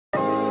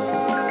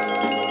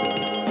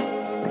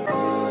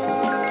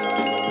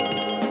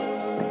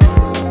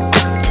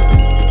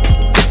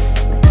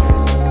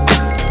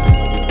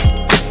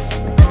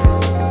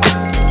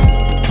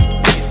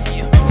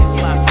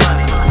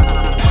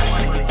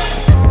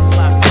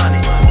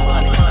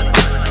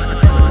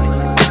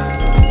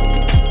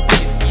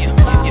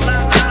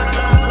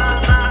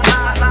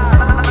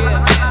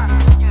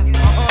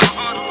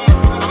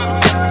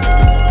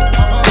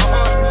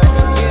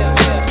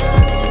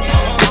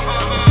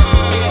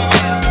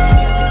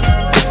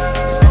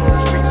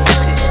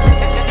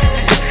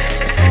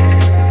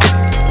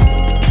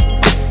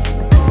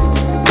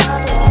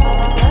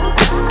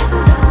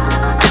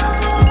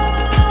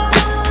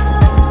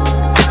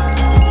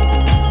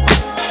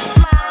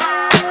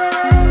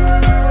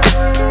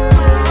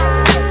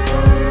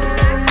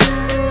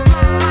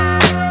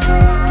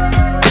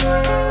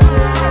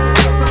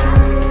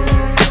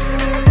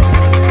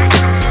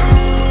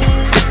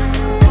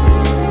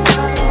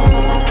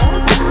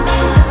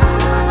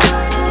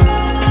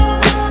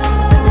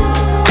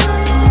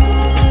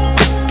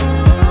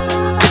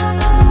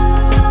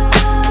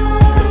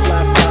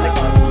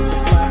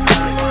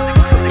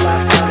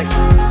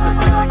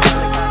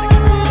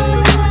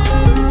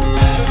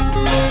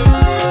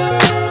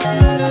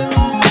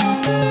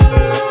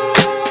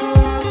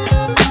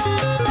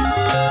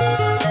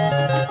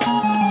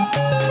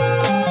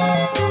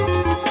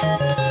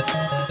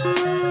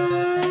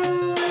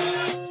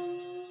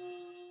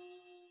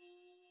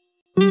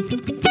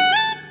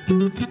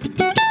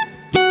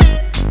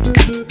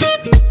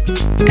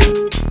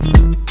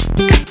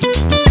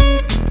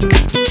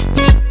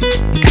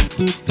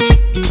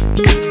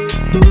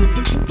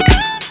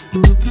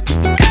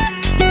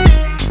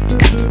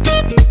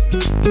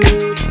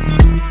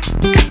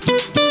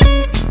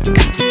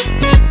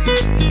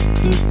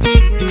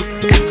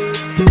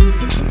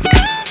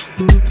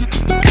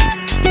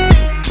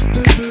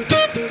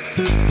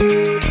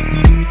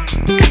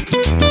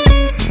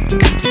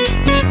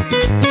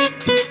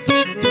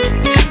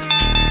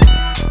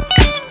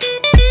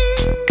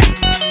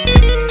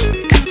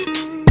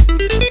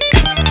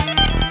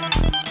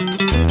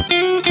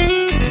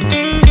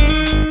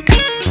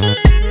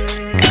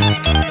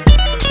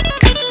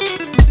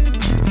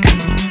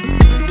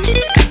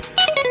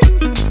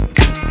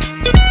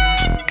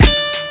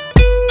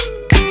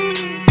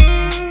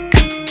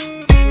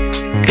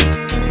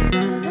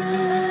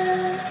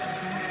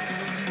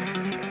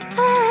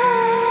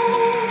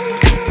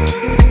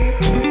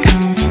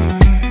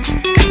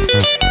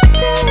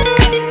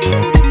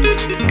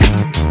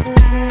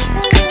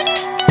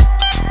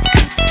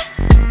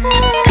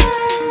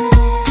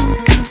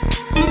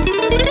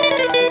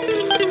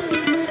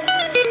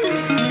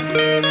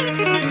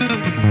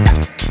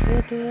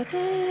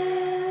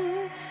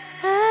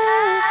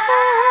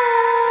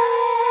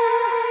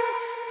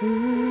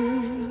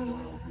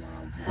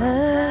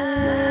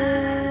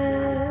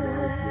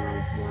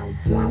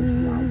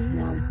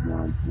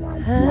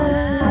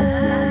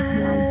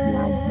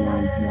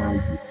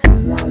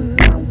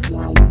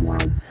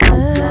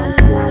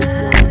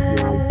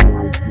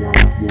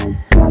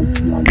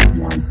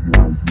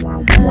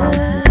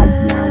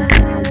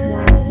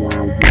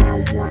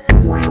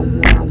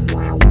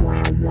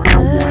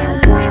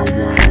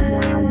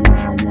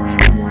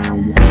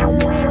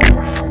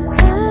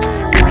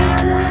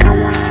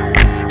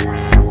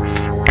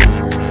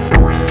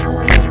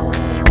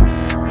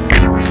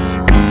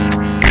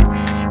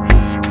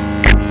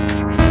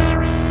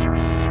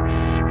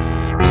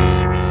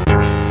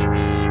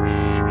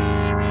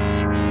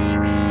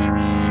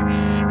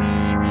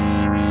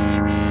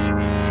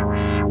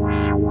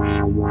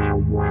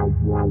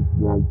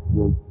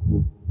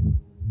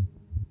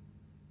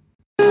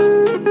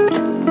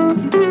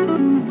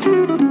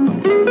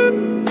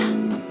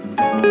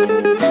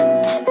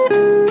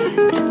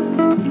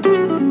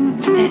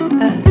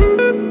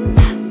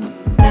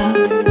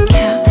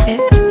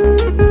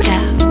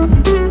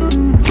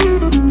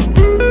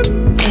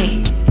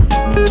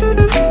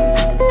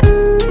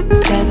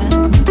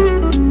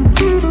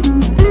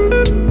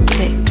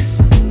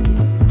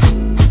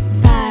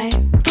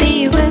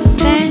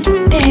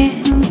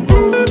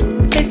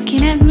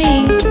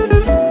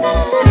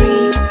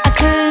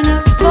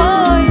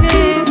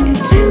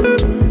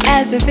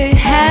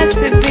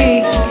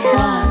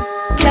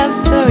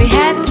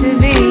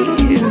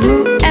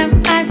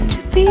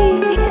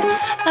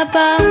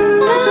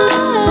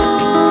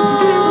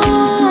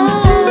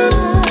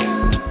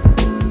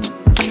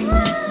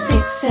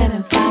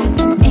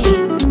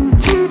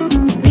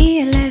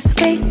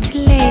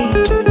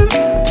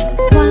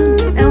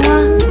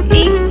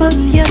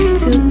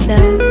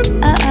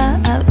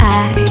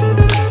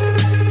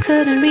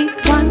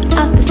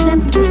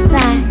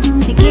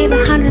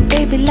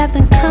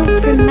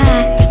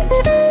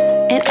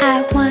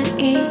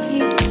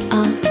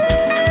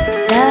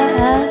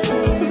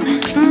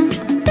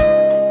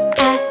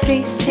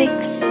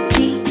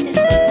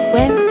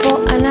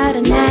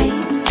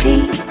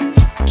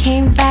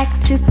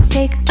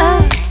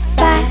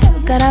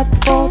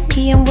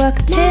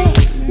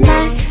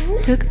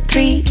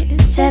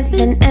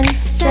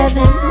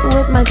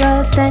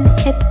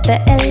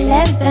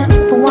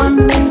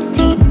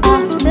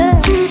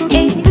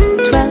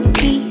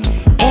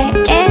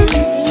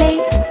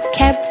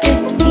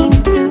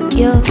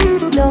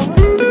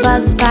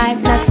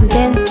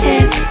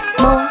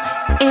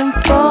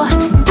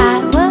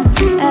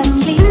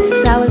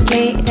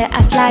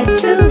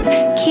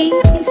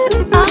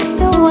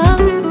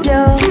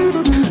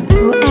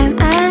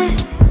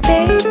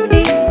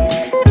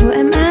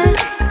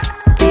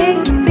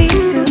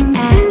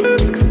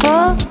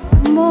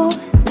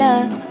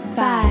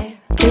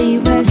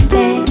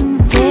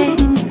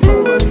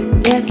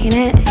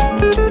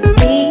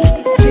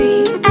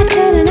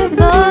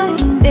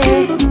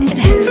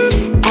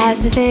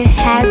As if it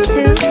had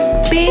to.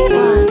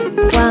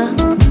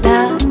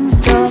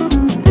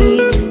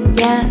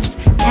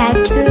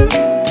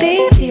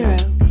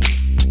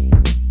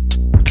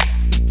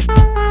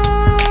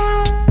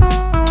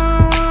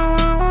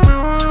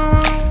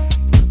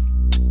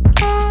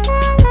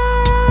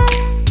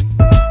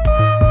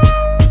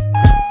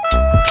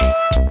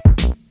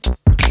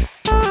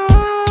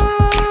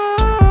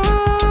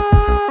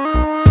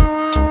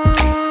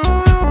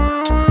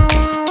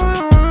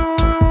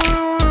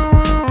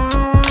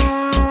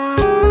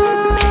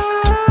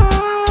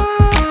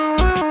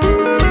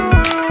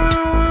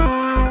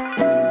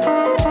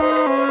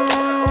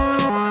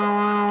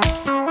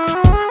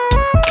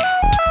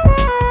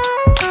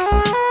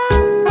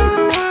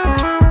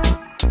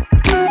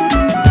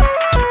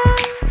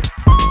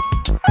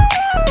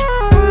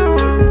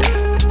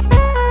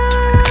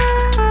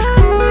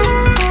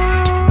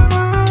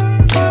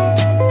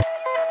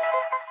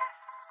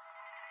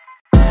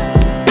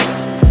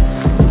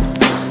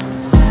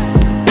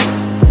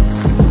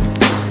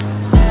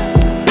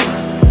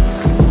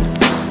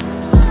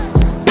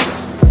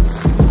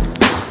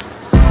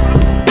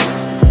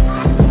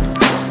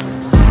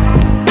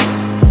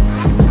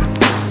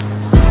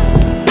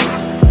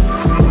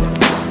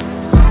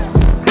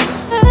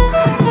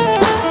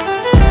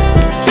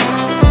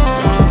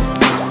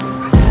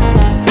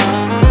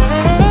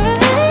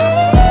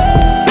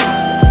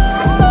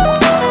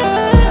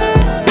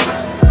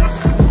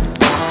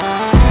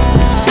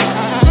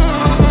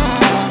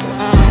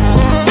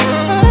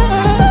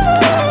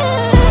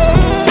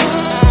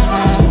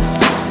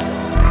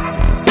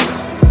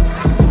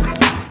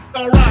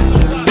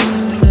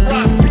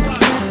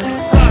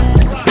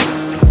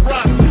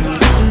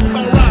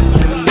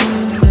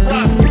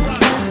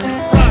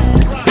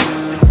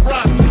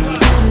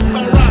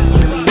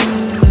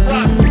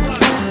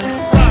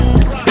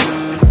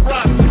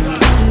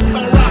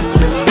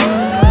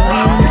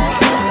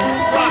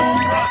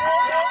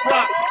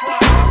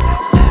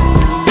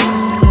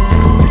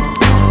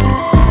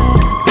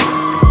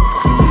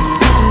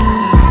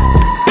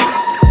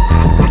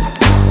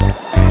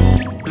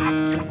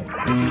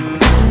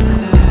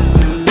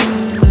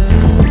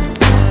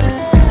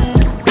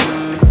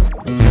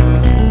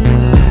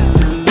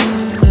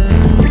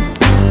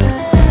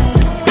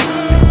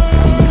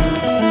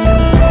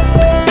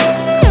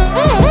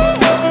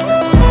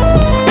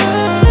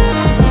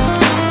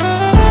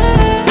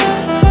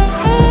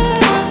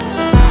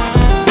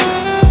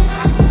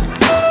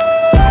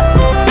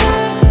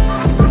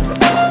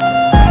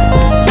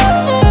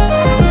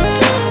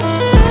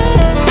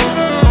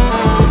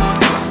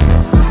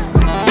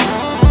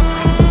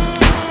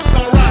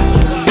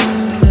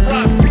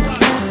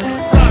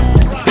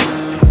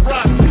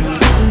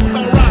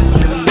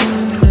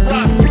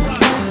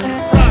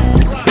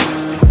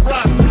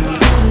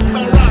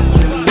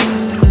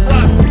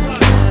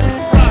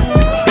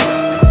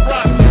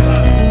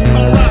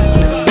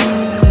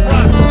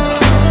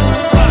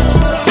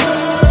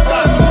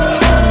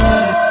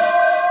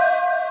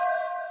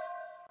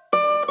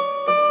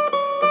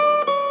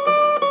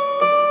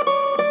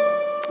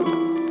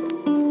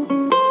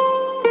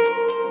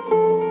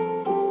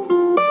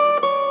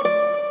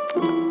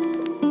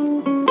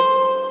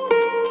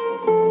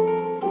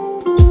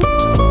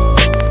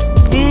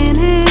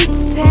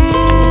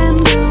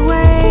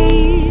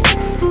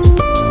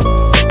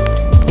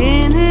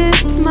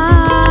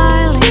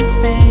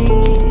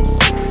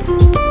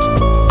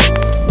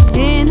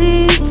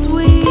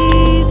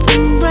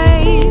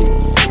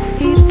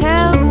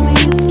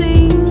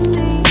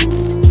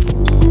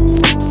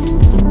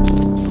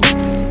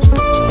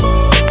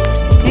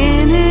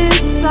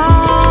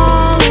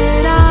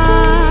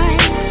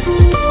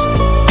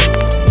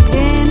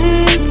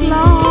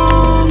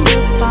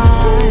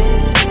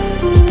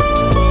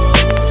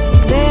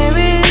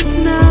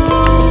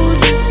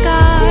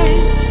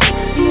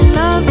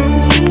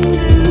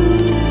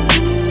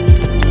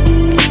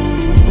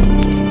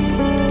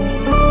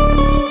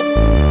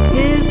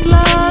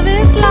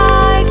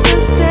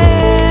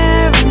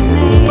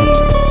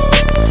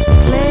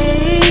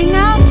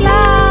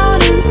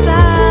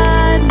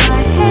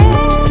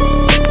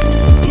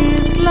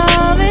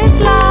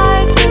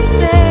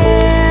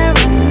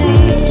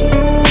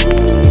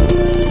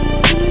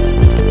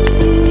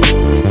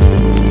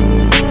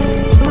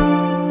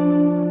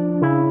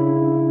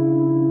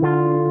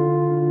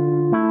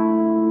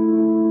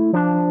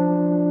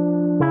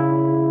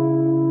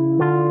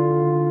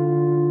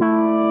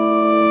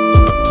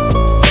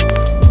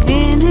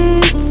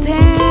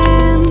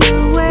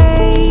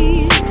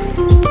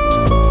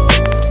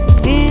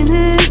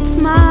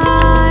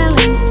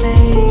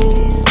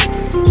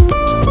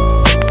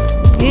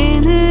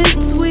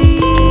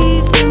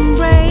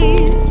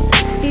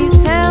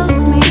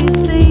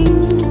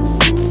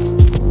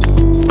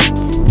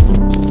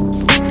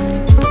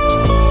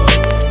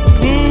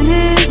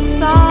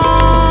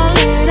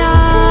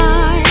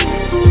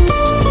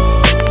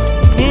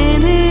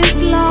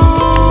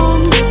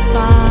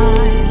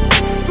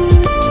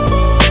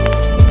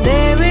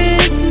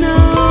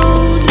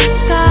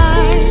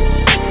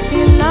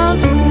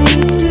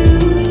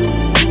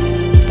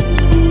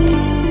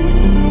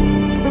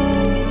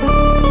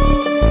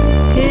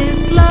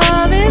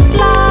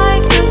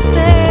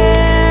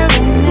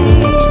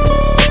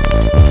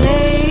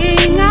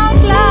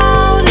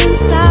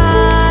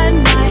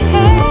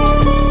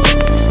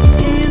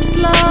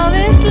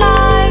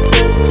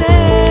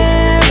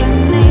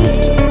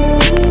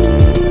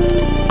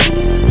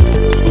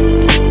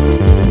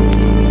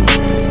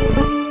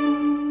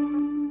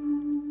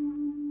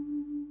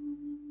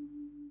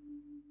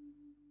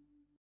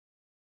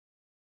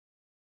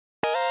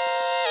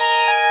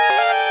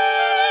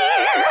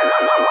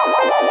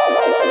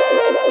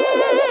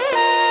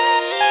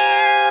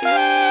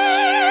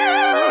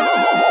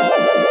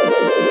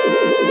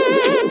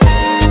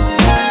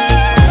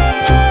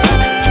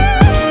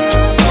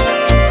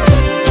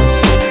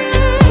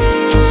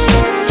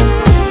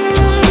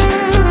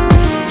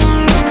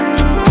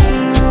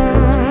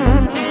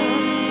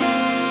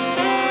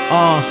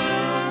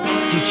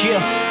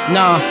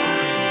 Nah.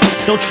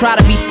 Don't try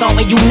to be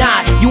something you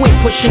not. You ain't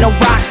pushing no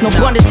rocks, no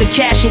abundance of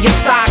cash in your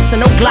socks, and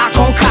no Glock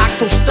on cock.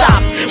 So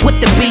stop with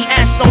the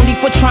BS, only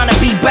for trying to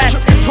be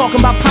best. Talking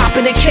about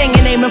popping the king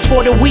and aiming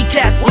for the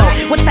weakest. No,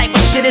 what type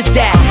of shit is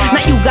that?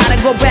 Now you gotta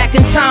go back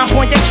in time,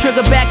 point that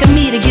trigger back at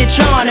me to get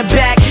you on the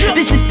back.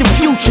 This is the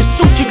future,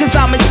 suit you cause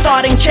I'm in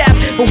starting cap.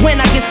 But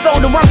when I get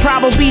older, I'll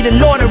probably be the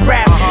lord of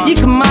rap. You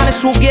can might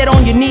as well get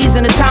on your knees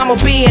in the time of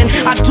being.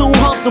 I do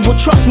hustle,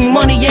 but trust me,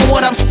 money ain't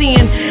what I'm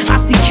seeing.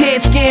 I see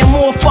kids getting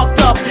more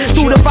fucked up.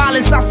 Through the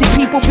violence, I see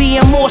people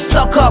being more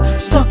stuck up.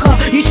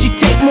 You should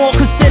take more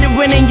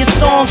considering in your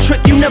song.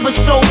 Trick, you never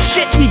sold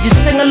shit, you just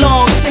sing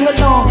along.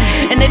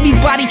 And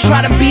everybody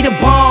try to be the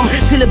bomb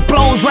till it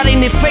blows right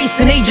in their face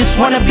and they just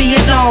wanna be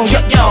alone.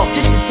 Yo,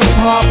 this is the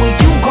part where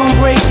you gon'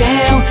 break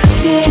down.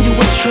 Seeing you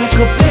a trick,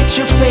 a bitch,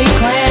 a fake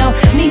clown.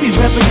 Me be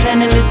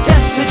representing the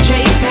depths of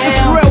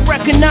J-Town. Real,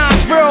 recognize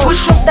real.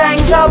 Push your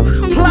things up,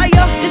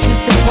 player. This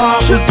is the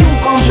part where you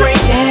gon' break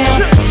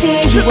down.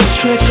 Seeing you a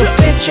trick, a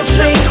bitch, a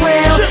fake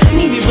clown.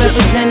 Me be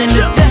representing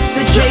the depths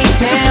of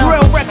J-Town.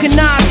 Real,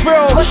 recognize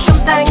real. Push your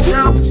things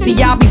up. See,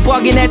 y'all be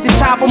bugging at the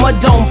top of my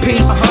dome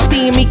piece.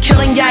 Seeing me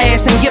killing your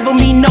ass and giving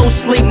me no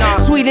sleep.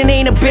 Sweden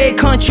ain't a big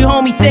country,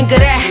 homie, think of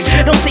that.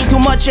 Don't say too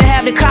much, you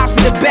have the cops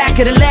in the back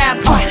of the lab.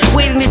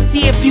 Waiting to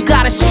see if you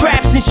got a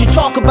strap since you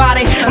talk about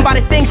it. And by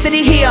the things that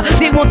they hear,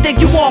 they won't think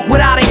you walk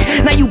without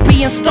it. Now you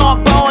being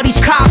stalked by all these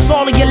cops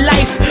all of your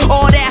life.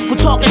 All that for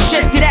talking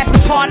shit, see that's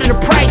a part of the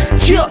price.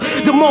 Yeah,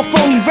 the more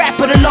phony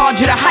rapper, the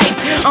larger the hype.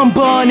 I'm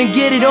born to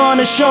get it on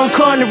a Sean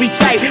Connery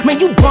type. Man,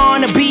 you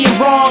born to being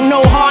wrong,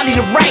 no hardly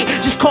the right.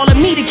 Just calling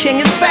me the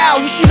king is foul,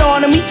 you should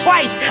honor me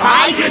twice.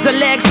 Aight, the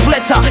leg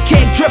splitter,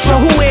 cake dripper,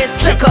 who is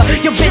sicker?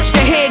 Your bitch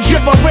the head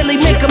dripper, really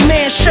make a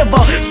man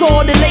shiver. So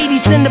all the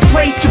ladies in the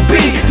place to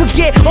be,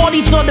 forget all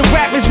these other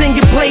rappers in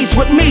your place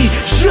with me.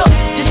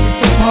 This is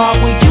the part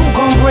where you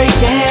gon' break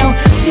down.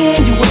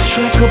 Seeing you a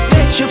trick, a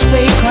bitch, a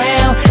fake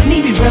clown.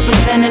 Me be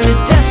representing the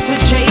depths of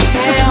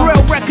J-Town.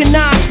 Real,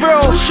 recognize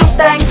real. Push your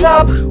things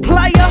up,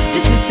 player.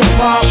 This is the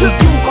part where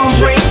you gon'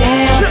 break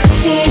down.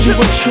 Seeing you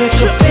a trick,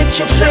 a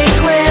bitch, a fake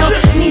clown.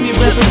 Me be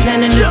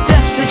representing the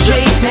depths of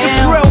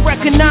J-Town. Real,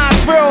 recognize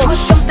real.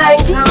 Push your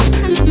things up.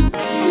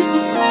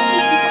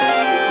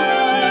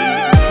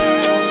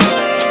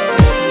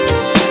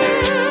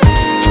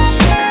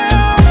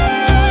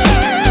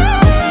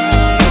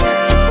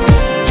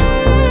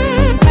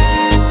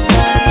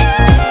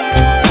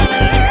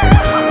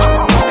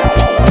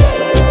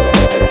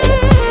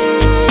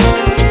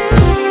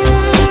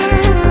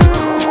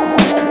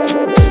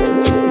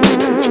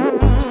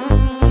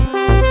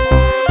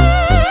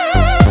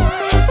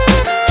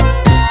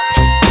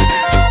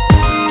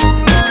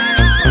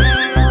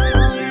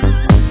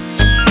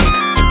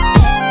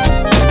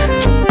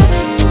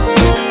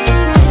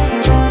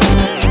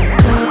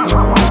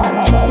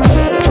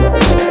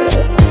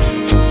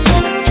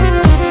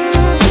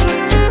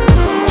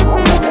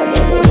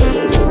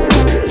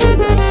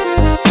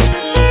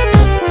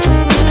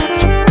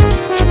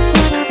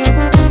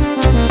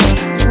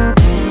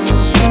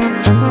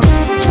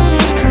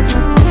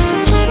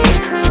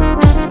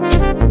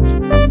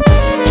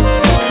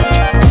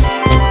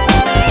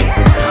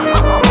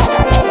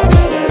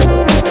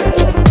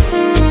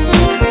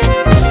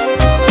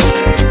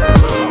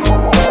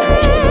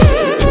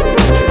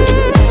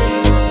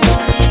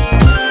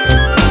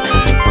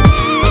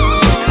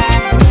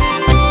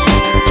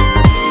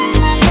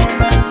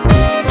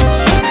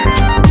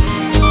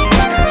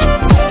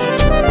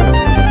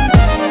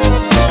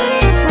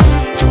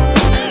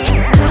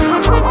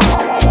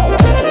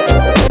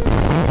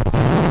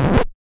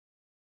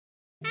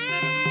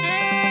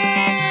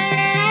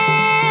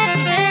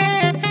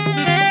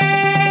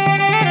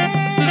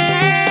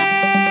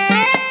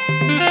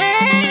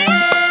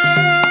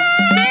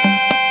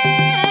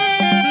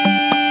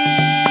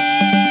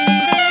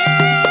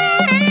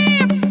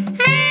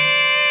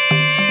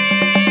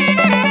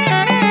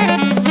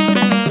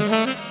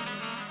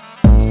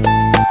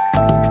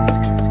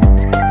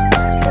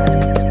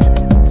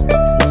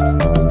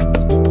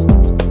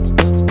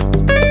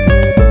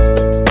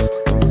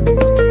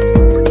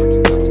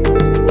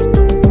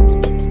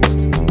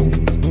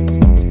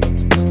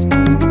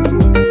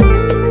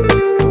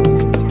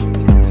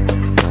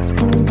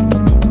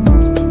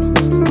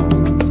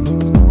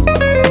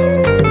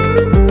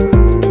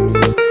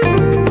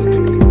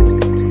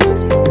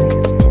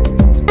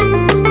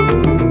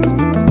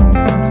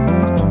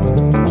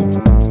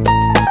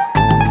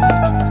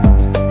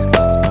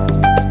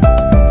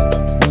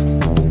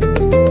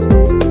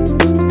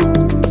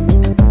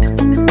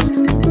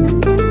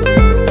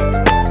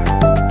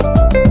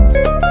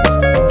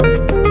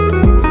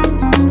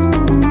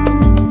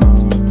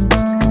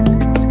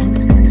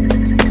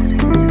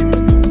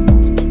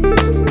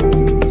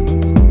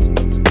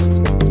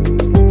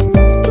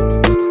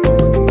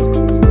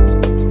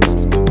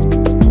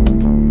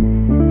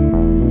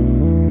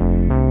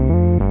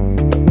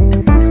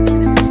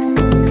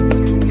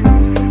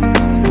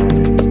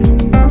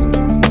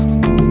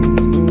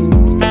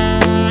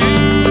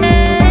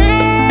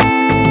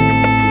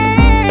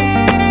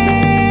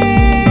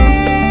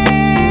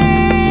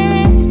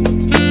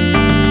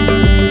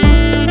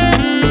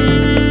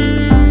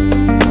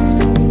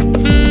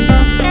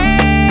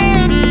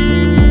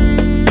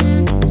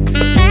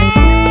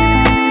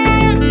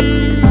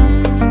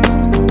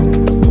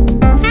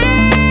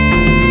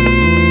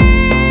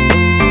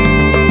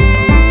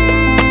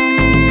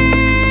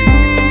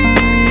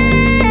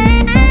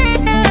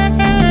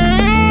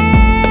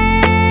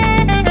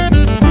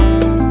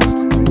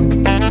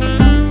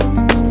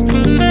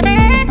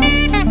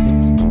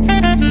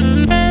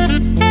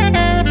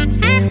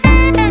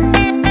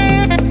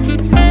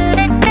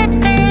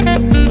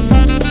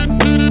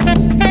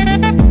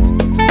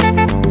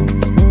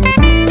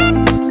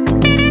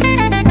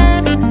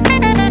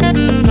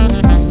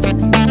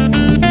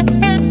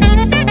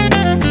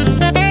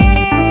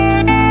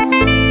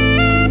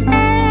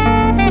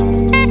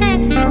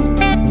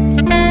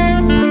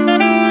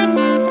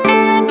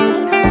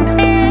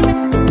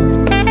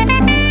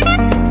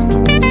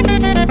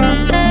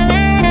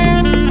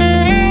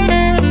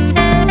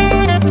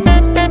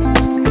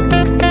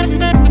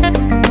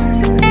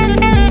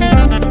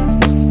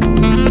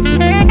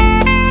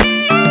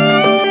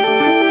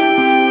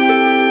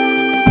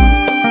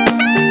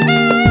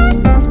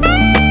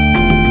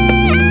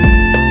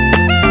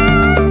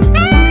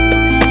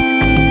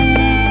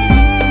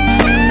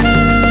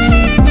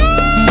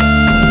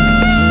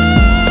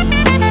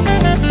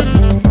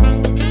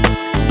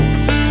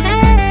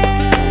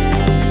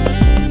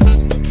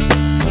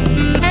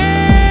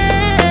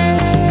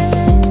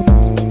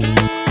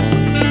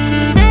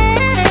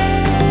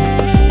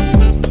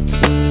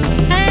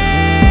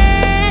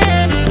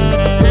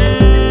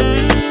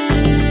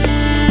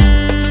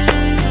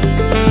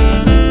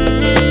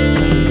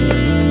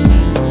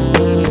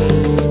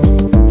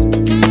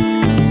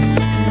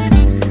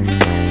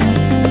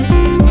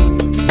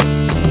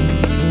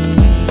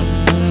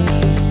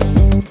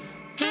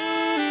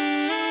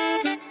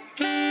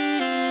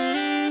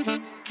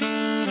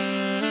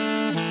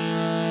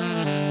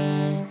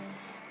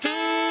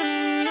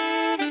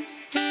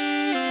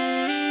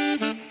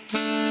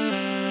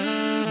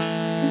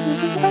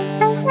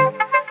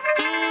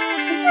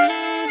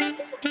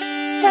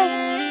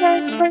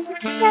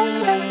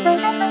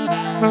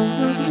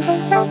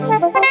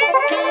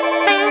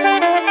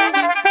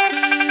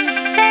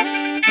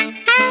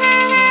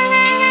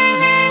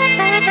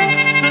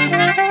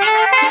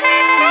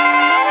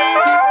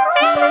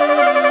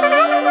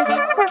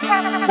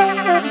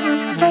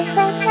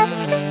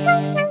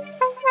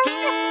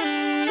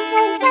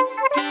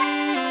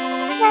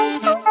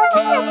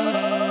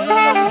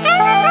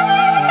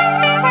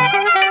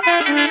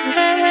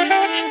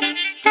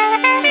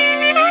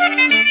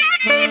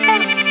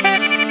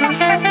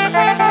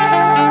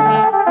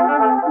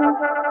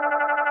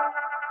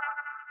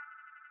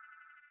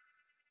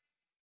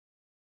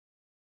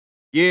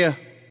 Yeah.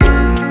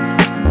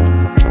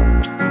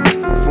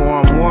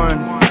 Form 1.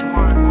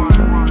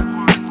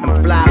 I'm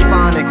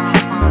Flyphonic.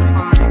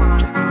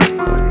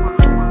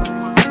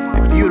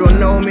 If you don't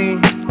know me,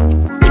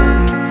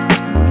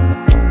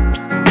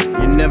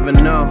 you never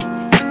know.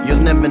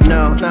 You'll never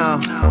know. No,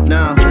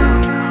 no.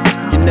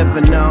 You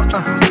never know.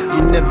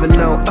 You never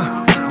know.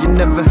 You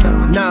never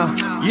know.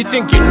 You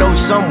think you know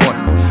someone.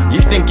 You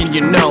thinking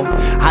you know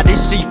how they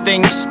see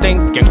things,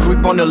 stink and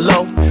creep on the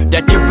low.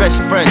 That your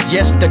best friends,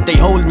 yes, that they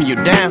holding you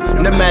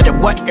down. No matter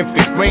what, if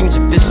it rains,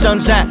 if the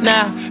sun's out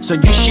now. So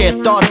you share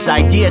thoughts,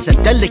 ideas,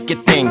 and delicate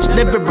things.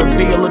 Never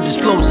reveal or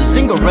disclose a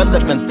single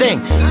relevant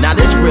thing. Now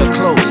this real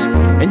close,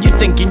 and you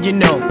thinking you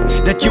know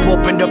that you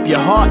opened up your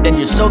heart and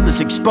your soul is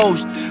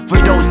exposed. For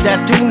those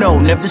that do know,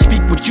 never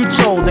speak what you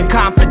told in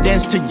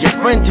confidence to your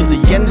friend till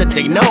the end that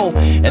they know.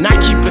 And I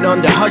keep it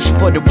on the hush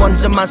for the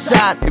ones on my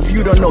side. If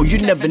you don't know, you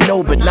never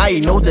know, but now you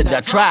know that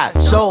I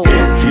tried. So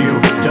if you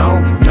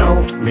don't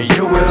know me,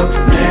 you will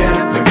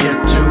never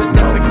get to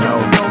know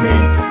me.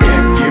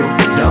 If you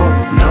don't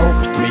know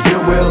me, you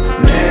will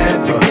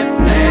never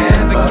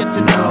get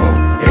to know.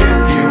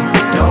 If you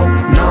don't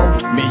know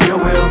me, you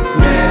will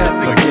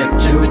never get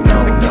to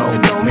know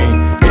me.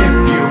 If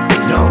you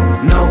don't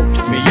know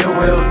me, you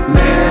will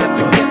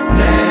never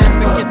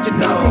get to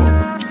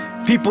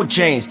know. People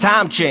change,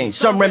 time change,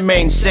 some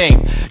remain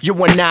same. You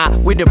and I,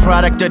 we're the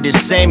product of the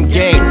same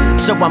game.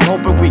 So I'm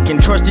hoping we can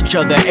trust each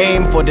other,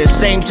 aim for the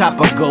same type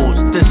of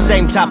goals, the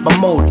same type of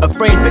mode. A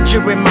framed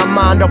picture in my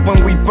mind of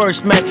when we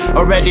first met.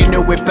 Already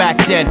knew it back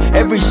then.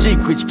 Every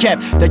secret's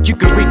kept, that you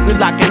can read me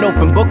like an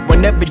open book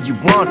whenever you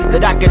want.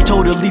 That I can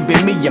totally be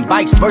me and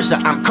vice versa,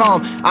 I'm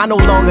calm. I no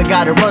longer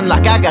gotta run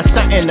like I got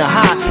something to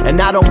hide.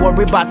 And I don't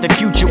worry about the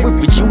future,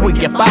 if it's you we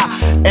get by.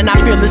 And I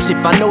feel as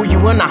if I know you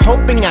and I'm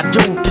hoping I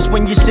do. Cause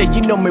when you say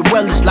you know me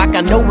well, it's like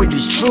I know it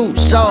is true.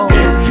 So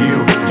if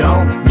you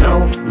don't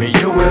know me,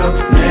 you will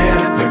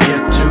never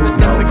get to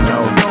know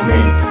me.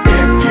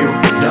 If you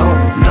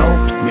don't know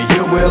me,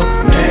 you will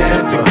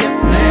never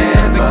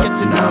get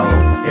to know.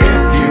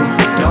 If you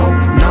don't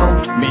know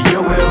me,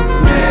 you will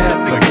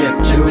never get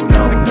to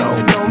know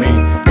me.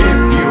 If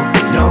you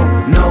don't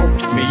know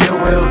me, you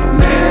will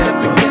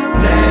never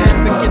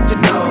get to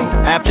know.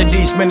 After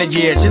these many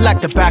years, you're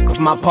like the back of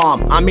my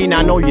palm. I mean,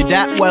 I know you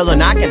that well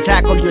and I can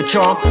tackle your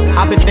charm.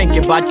 I've been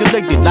thinking about you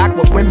lately, like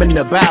what women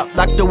about.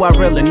 Like, do I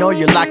really know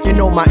you? Like, you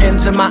know my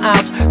ins and my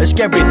outs. A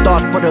scary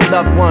thought for the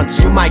loved ones,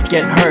 you might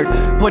get hurt.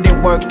 Put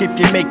in work, if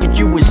you make it,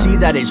 you will see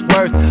that it's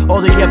worth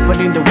all the effort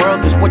in the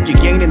world. Cause what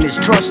you're gaining is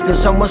trust, and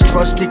someone's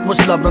trust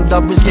equals love, and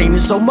love is gaining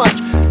so much.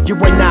 You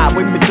and I,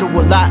 we've been through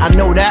a lot, I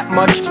know that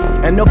much.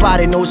 And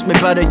nobody knows me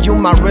better, you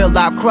my real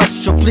life crush.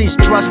 So please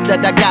trust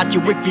that I got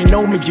you. If you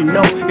know me, you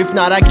know. If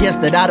not, I guess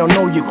that I don't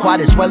know you quite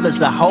as well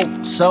as I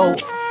hope. So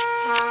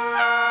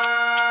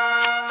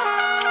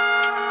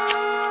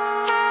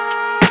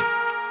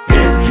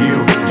if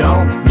you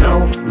don't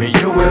know me,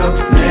 you will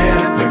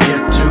never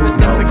get to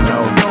know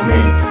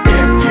me.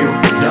 If you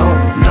don't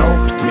know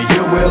me,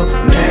 you will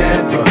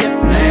never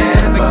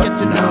get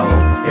to know.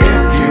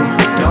 If you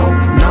don't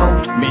know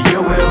me,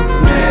 you will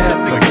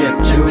never get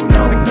to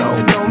know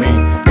me.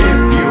 If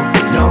you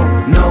don't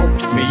know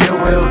me, you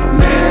will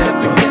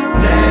never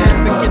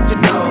get to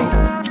know.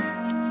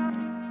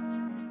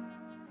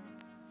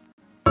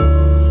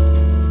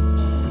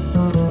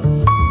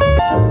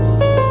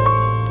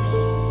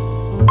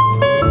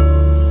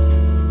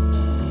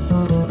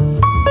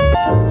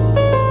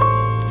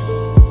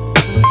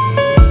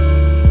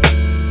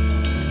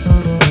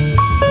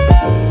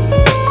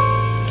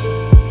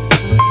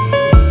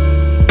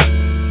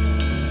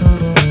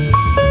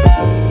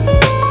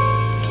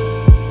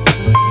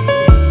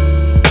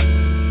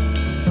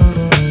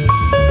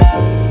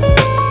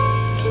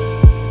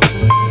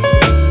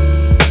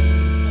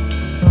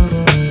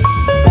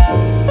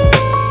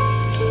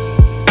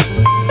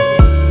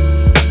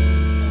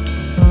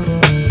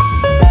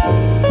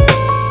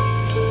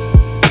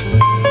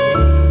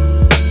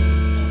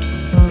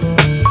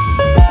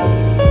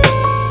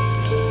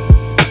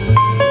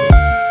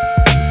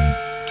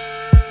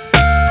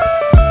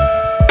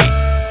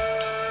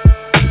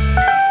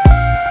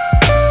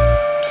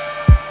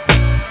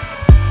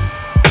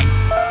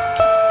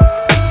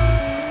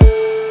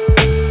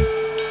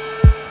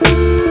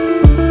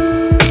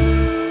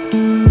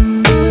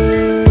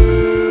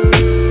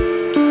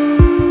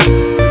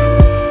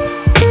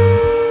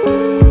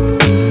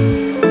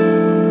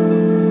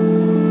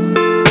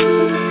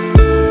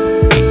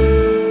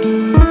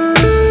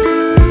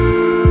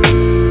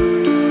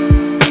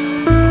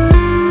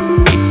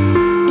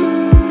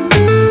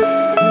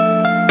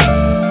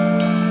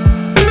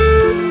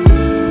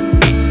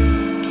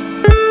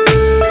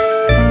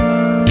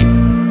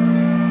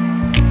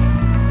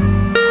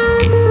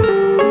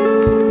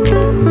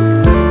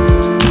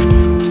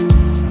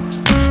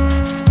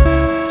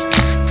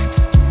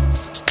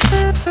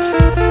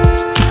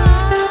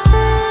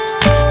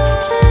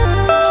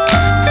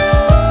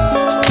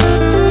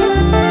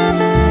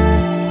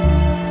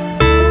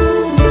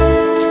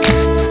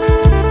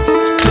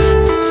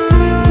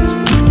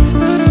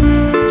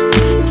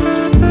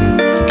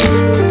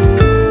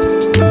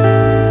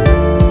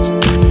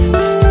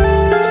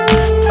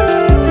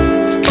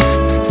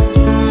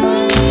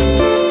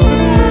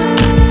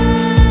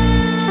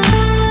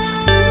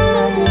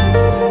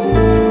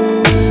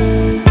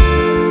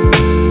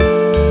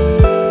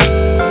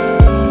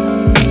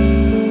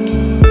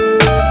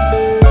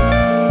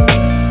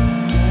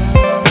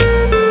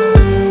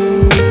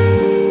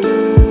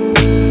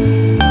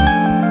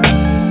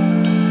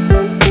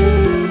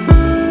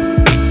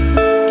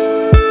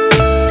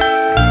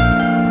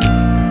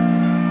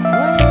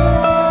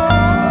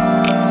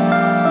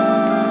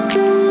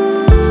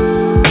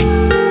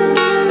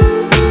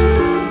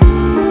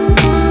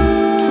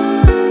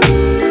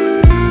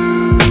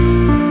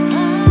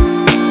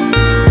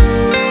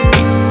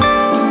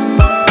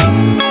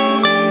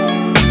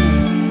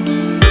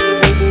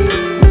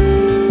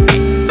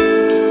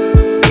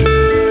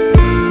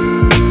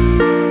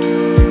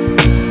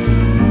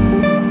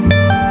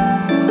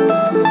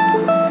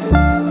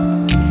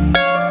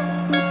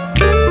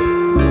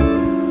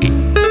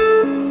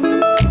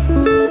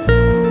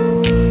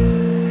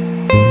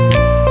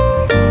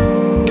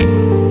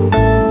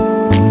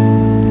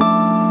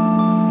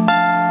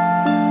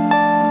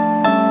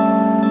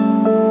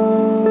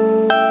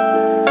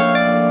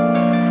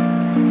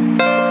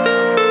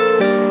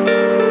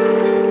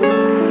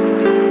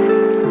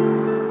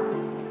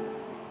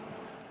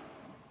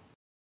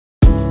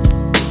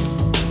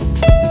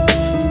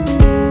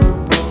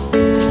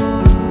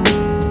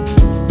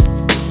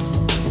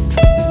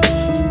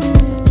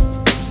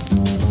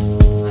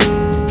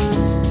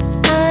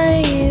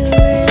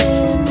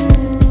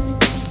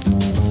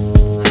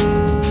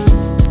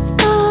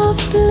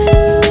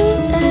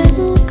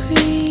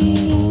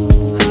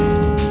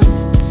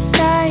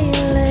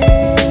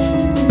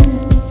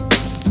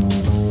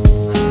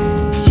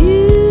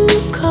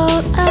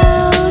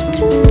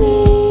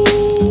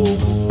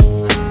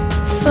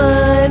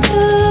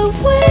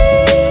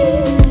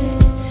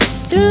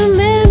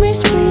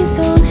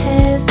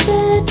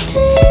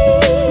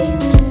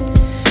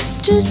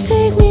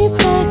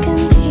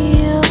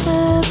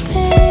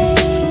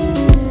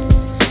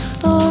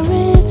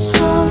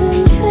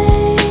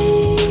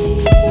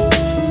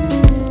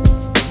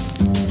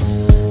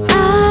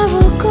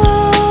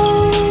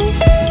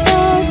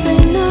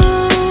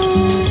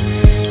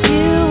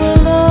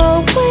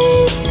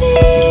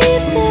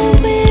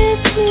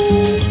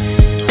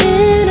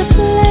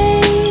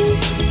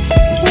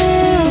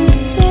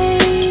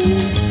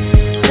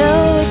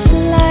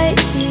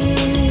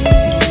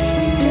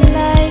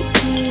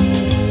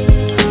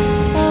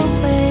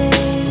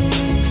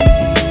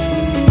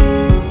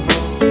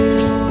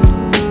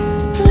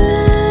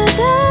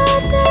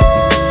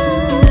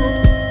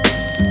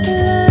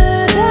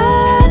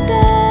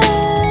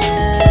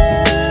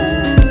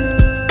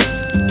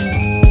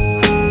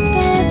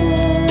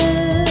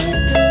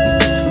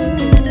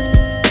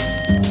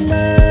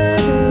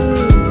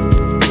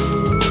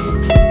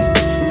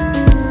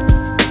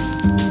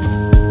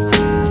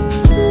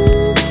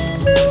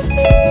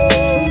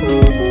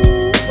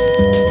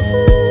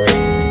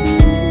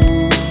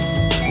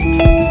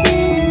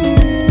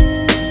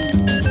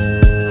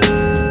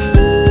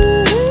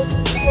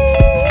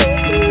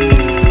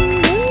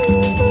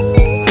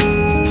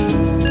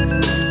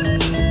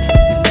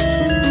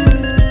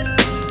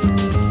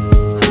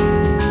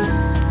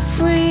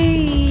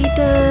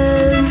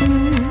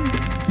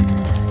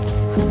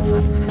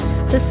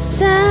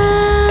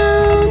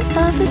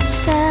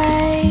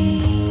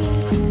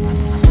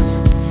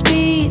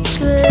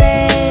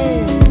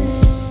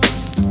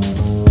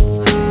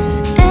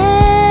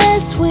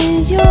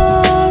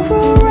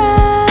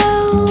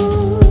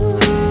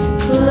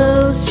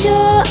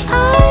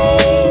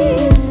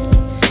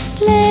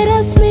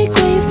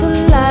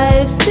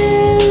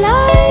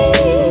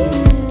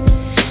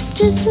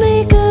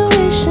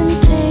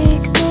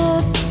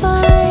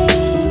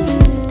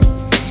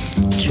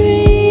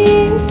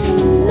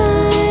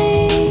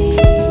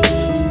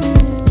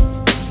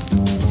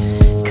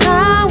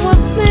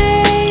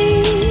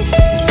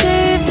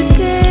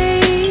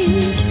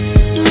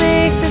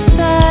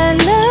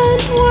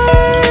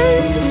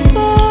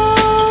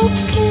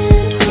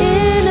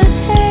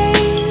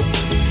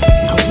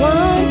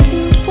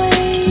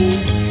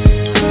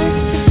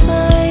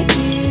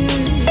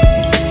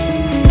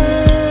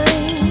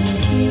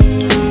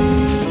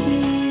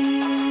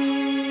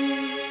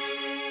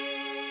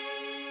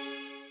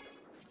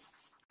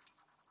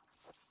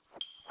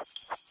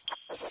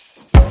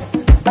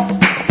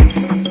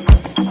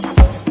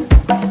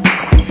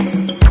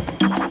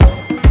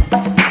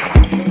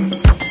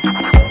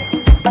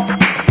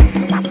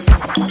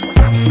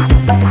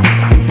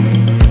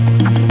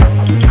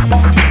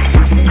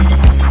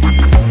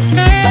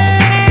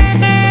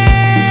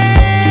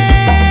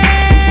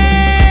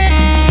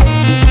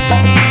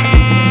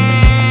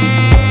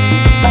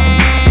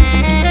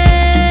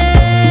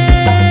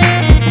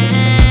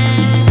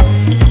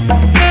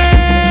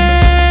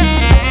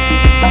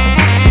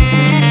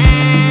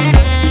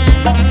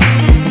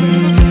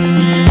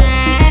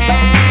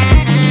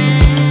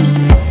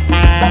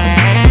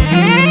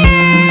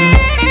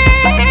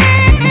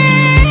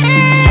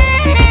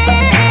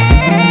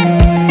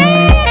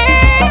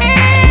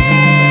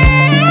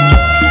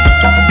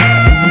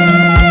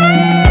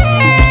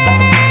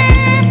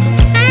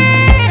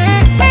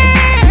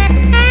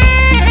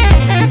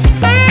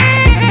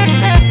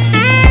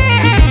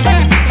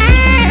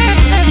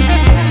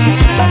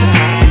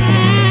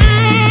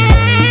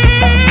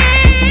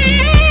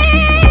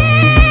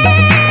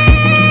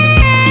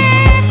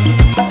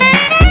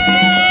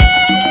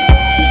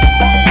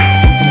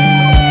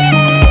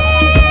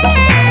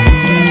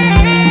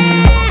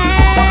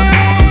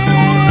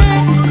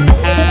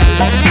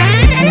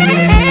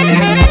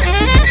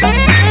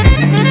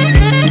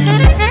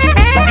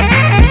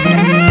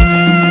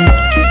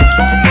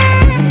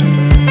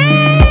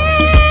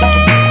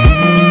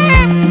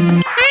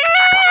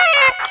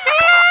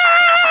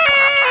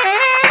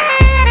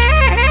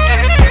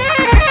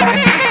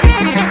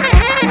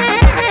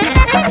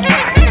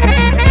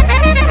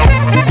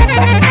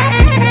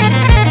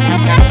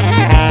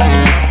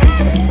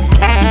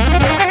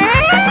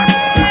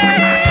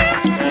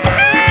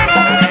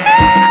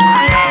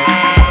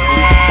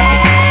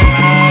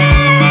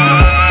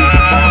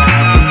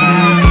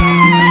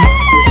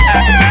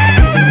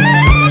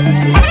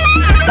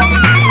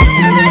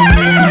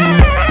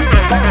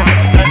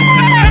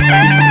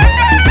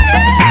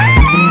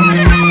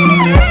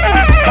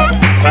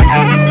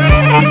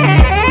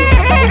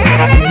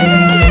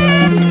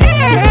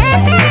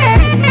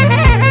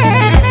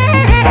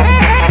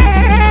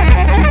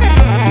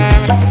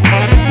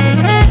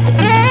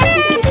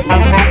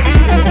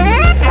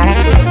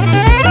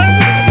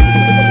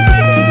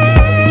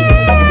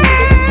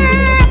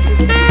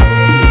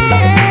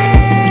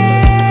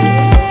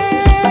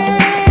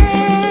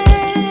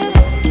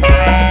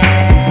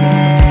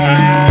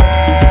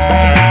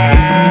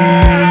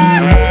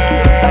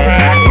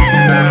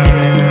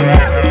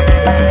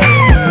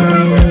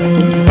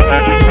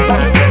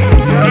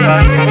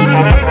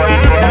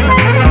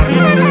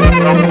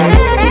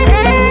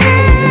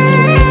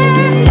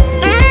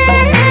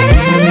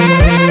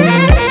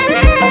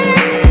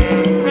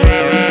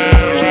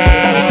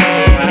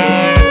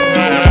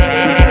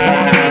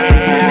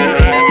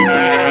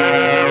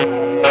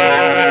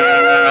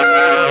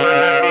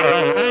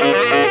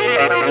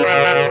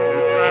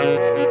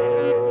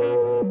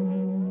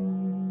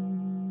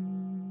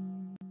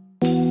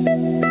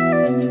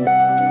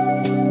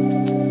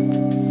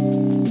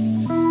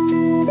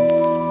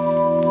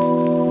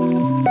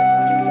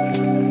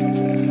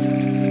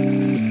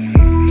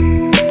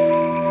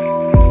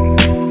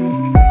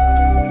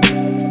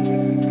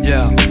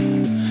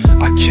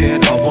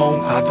 can't, I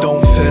won't, I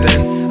don't fit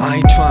in. I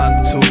ain't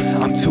trying to,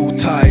 I'm too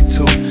tired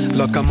to.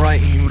 Look, I'm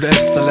writing you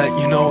this to let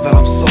you know that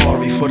I'm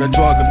sorry for the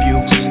drug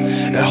abuse.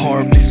 It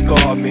horribly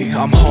scarred me,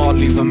 I'm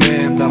hardly the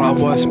man that I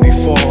was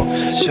before.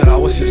 Shit, I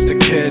was just a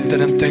kid,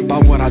 didn't think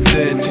about what I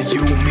did to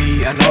you,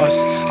 me, and us.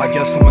 I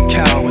guess I'm a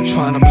coward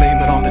trying to blame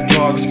it on the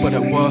drugs, but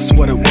it was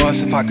what it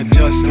was. If I could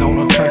just know,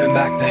 no turning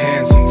back the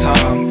hands of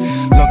time.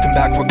 Looking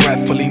back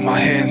regretfully, my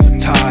hands are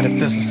tied. If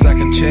there's a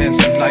second chance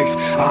in life,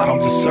 I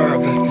don't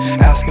deserve it.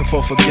 Asking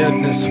for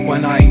forgiveness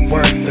when I ain't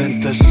worth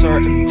it. There's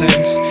certain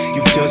things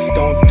you just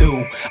don't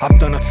do. I've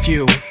done a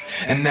few,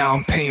 and now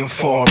I'm paying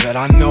for it.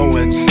 I know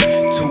it's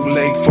too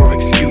late for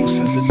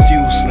excuses, it's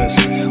useless,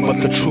 but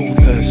the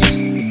truth is,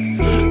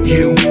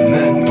 you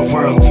meant the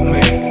world to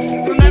me.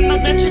 Remember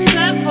that you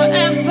said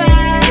forever.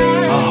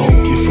 I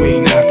hope you're free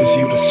now, cause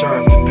you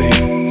deserve to be.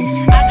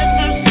 I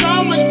deserve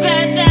so much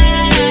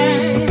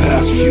better. The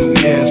past few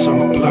years are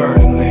a blur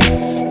to me.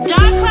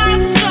 Dark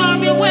clouds and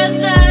stormy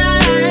weather.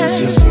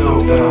 Just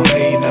know that I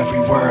mean every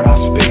word I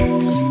speak.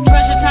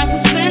 Treasure times we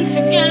spent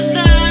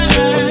together.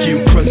 A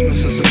few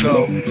Christmases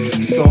ago,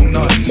 so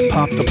nuts,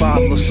 popped a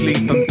bottle of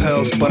sleeping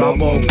pills, but I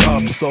woke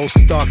up so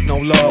stuck, no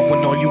love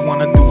when all you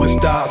wanna do is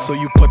die. So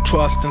you put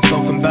trust in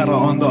something better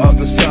on the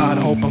other side,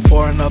 hoping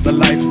for another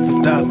life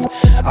after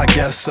death. I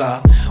guess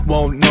I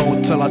won't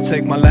know till I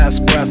take my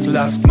last breath.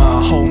 Left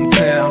my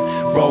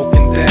hometown,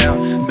 broken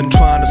down, been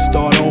trying to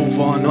start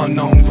over on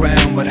unknown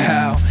ground, but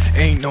how?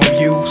 Ain't no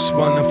use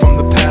running from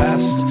the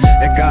past.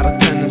 It got a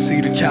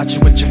tendency to catch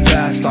you at your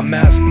fast. I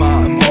mask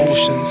my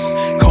emotions,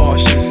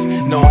 cautious,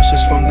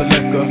 nauseous from the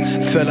liquor,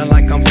 feeling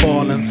like I'm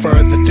falling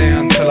further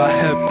down till I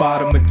hit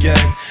bottom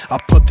again. I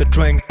put the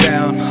drink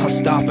down, I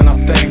stop and I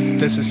think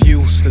this is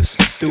useless,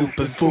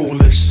 stupid,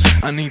 foolish.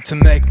 I need to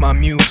make my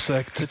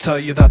music to tell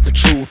you that the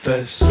truth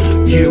is,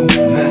 you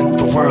meant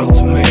the world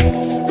to me.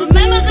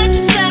 Remember that you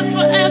said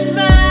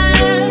forever.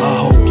 I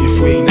hope you're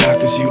free now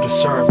cause you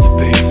deserve to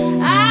be.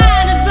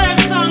 I deserve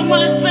so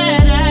much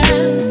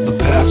better. The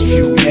past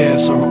few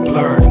years are a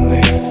blur to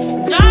me.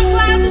 Dark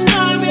clouds and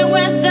stormy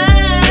weather.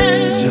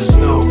 Just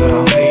know that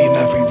I mean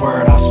every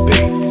word I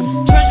speak.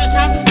 Treasure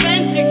times we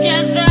spent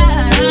together.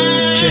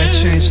 Can't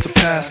change the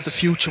past, the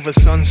future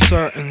is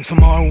uncertain.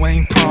 Tomorrow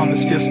ain't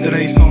promised,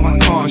 yesterday's on my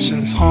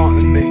conscience,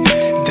 haunting me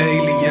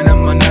daily and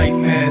in my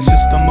nightmares.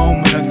 Just a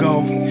moment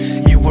ago,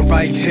 you were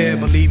right here,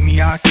 believe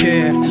me I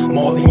care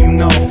more than you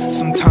know.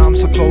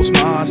 Sometimes I close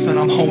my eyes and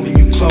I'm holding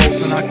you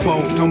close, and I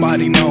quote,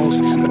 nobody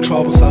knows the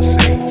troubles I've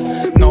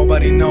seen,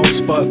 nobody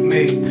knows but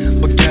me.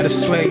 But get it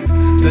straight,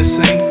 this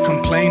ain't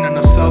complaining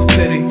or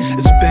self-pity.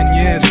 It's been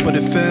years but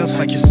it feels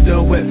like you're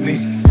still with me.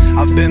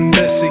 I've been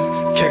busy,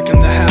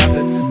 kicking the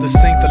habit. This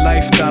ain't the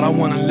life that I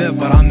wanna live,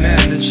 but I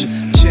manage.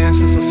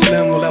 Chances are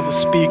slim we'll ever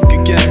speak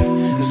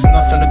again. There's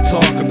nothing to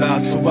talk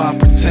about, so I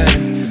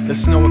pretend.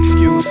 There's no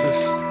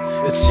excuses,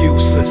 it's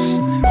useless.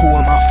 Who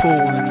am I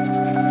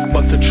fooling?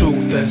 But the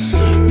truth is,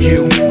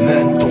 you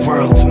meant the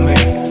world to me.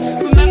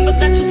 Remember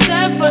that you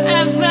said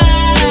forever.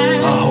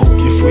 I hope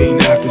you're free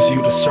now cause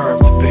you deserve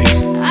to be.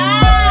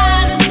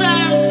 I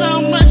deserve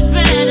so much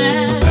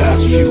better. The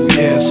past few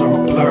years are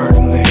a blur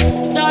to me.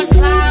 Dark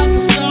clouds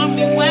and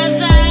stormy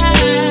weather.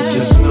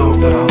 Just know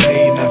that I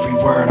mean every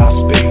word I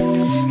speak.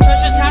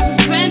 Treasure times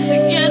we spent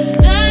together.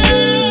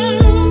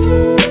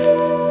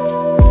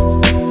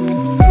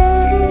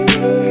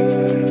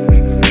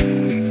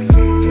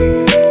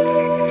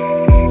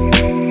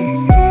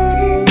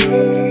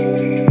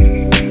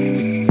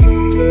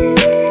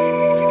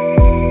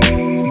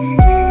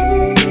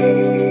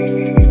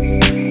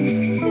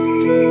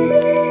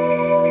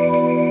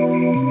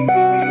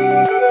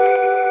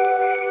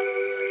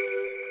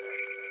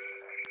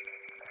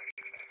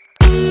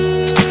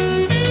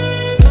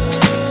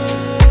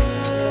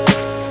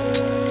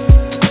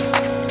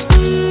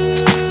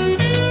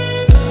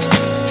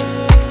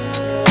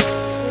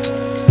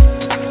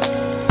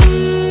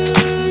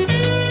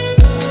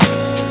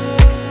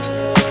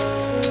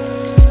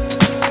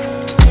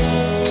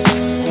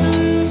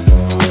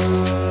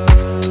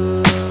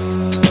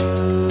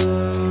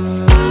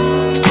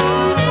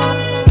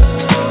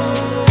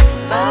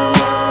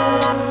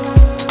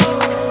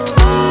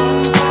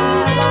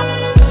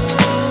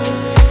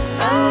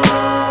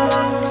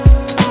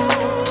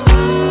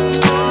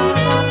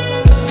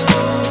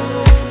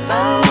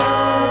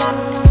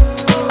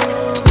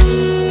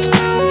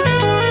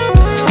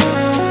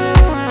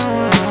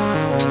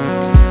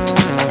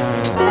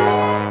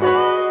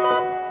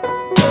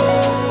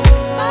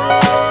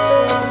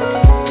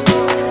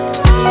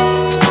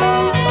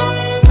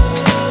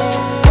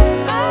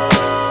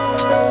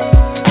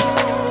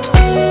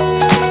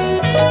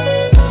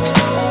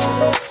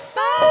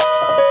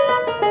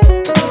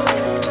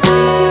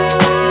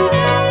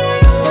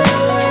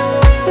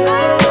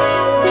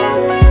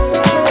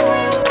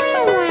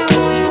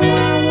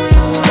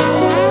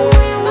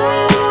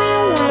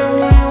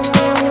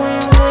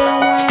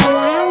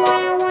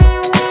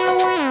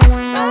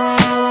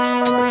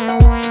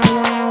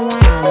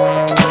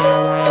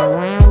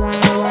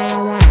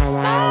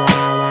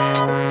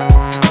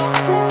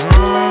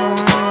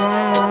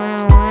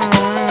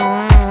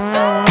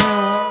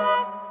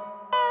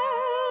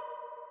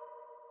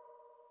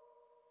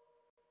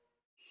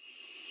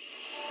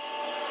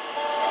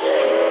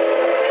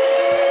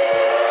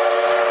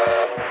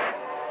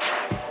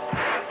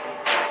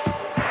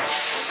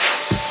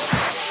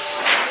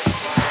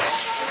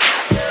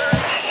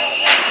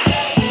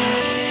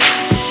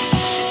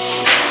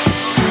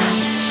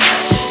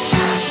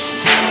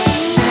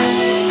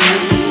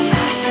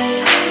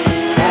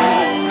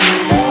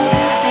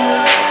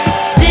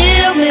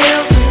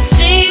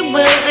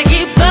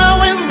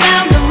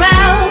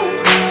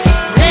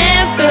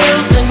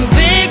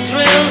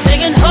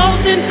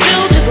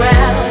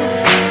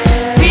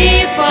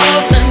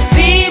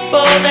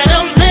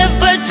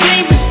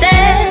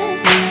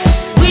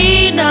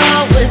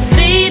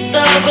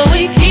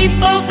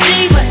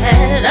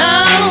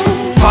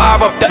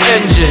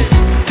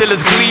 till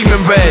it's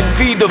gleaming red.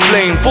 Feed the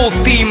flame, full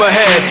steam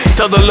ahead.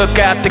 Tell the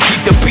lookout to keep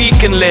the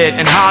beacon lit,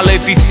 and holler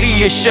if you see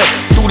your ship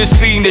through this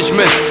fiendish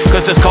mist.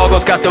 Cause this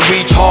cargo's got to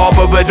reach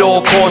harbor at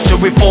all costs.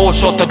 Should we fall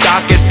short the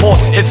dock at port,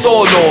 it's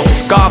all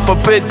lost. God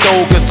forbid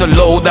though, cause the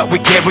load that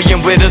we carrying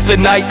with us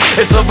tonight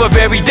is of a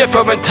very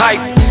different type.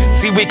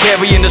 See, we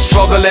carrying the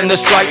struggle and the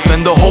strife,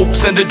 and the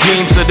hopes and the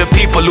dreams of the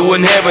people who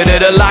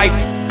inherited a life.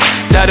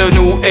 That a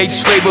new age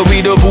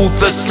slavery, the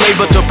ruthless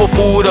labor to put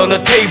food on the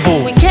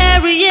table. We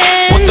carry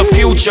it, what the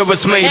future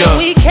is made and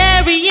of. we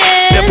carry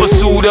it, the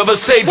pursuit of a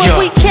savior. what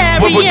we carry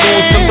we're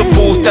reduced into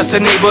fools that's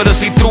enabled to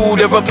see through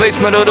the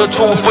replacement of the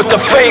truth with the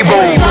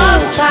fable.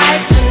 Exhaust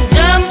pipes and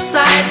dump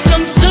sites,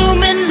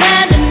 consuming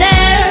land and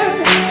air.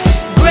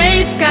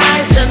 Gray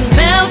skies that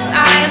melt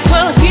eyes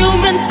while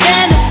humans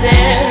stand and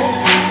stare.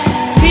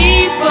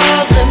 People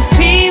and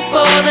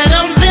people that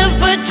don't live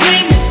but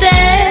dream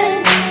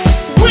instead.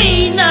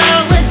 We know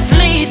it's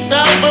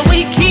lethal, but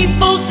we keep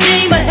full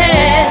steam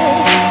ahead.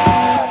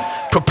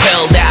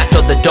 Propelled out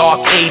of the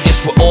dark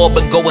ages, we've all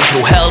been going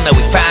through hell, now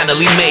we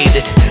finally made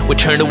it. We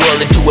turn the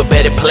world into a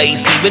better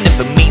place, even if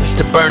it means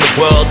to burn the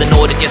world in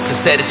order just to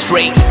set it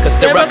straight. Cause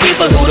there are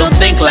people who don't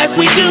think like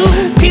we do,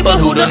 people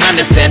who don't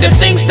understand the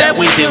things that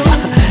we do.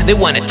 They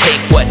wanna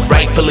take what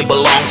rightfully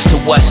belongs to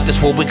us.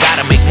 That's why we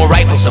gotta make more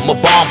rifles and more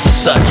bombs and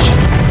such,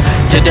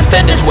 to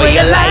defend this way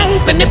of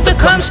life. And if it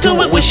comes to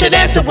it, we should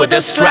answer with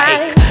a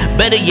strike.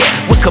 Better yet,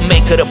 we can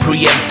make it a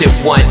preemptive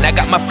one. I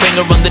got my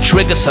finger on the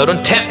trigger, so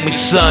don't tempt me,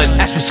 son.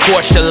 As we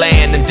scorch the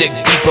land and dig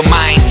deeper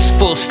mines,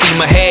 full steam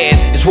ahead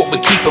is what we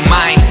keep in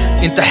mind.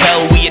 Into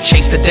hell we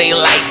chase the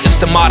daylight. It's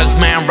the martyr's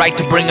man right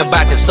to bring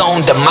about his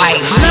own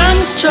demise.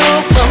 Guns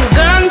choke on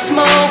gun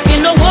smoke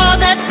in a war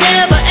that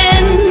never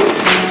ends.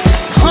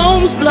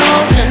 Homes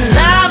blown and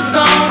lives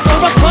gone for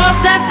a cause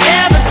that's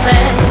never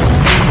sent.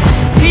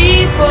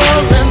 People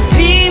and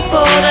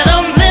people that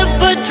don't live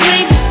but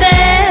dream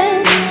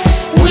instead.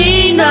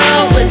 We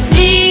know it's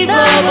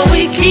evil, but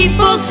we keep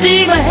full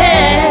steam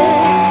ahead.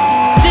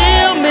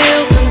 Steel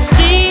mills and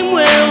steam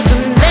wheels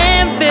and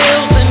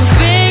landfills and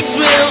big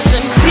drills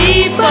and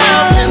people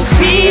and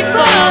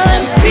people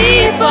and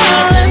people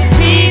and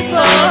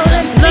people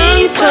and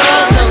people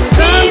and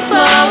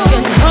people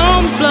and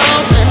homes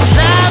blown and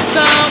lives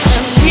gone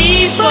and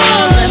people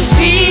and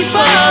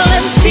people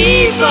and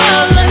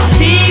people and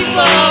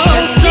people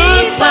and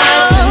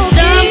sunspouts and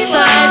dump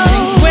sites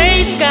and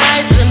gray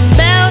skies and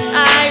melt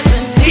eyes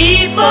and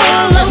people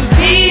and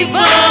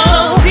people,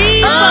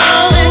 people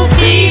and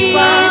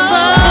people,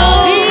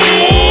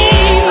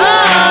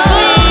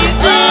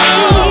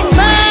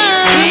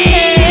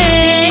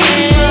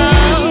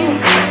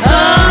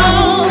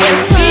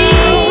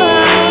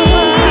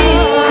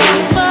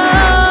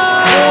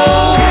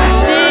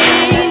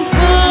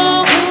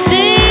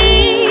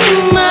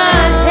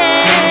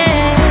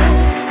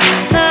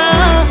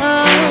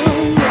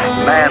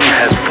 Man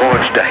has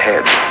forged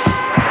ahead.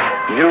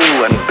 New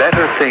and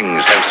better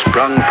things have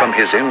sprung from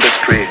his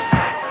industry.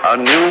 A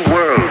new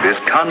world is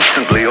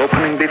constantly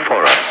opening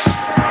before us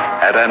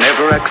at an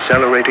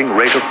ever-accelerating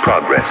rate of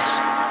progress.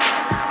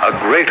 A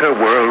greater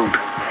world,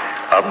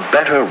 a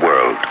better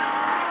world.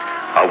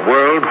 A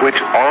world which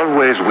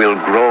always will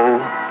grow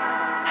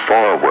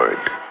forward.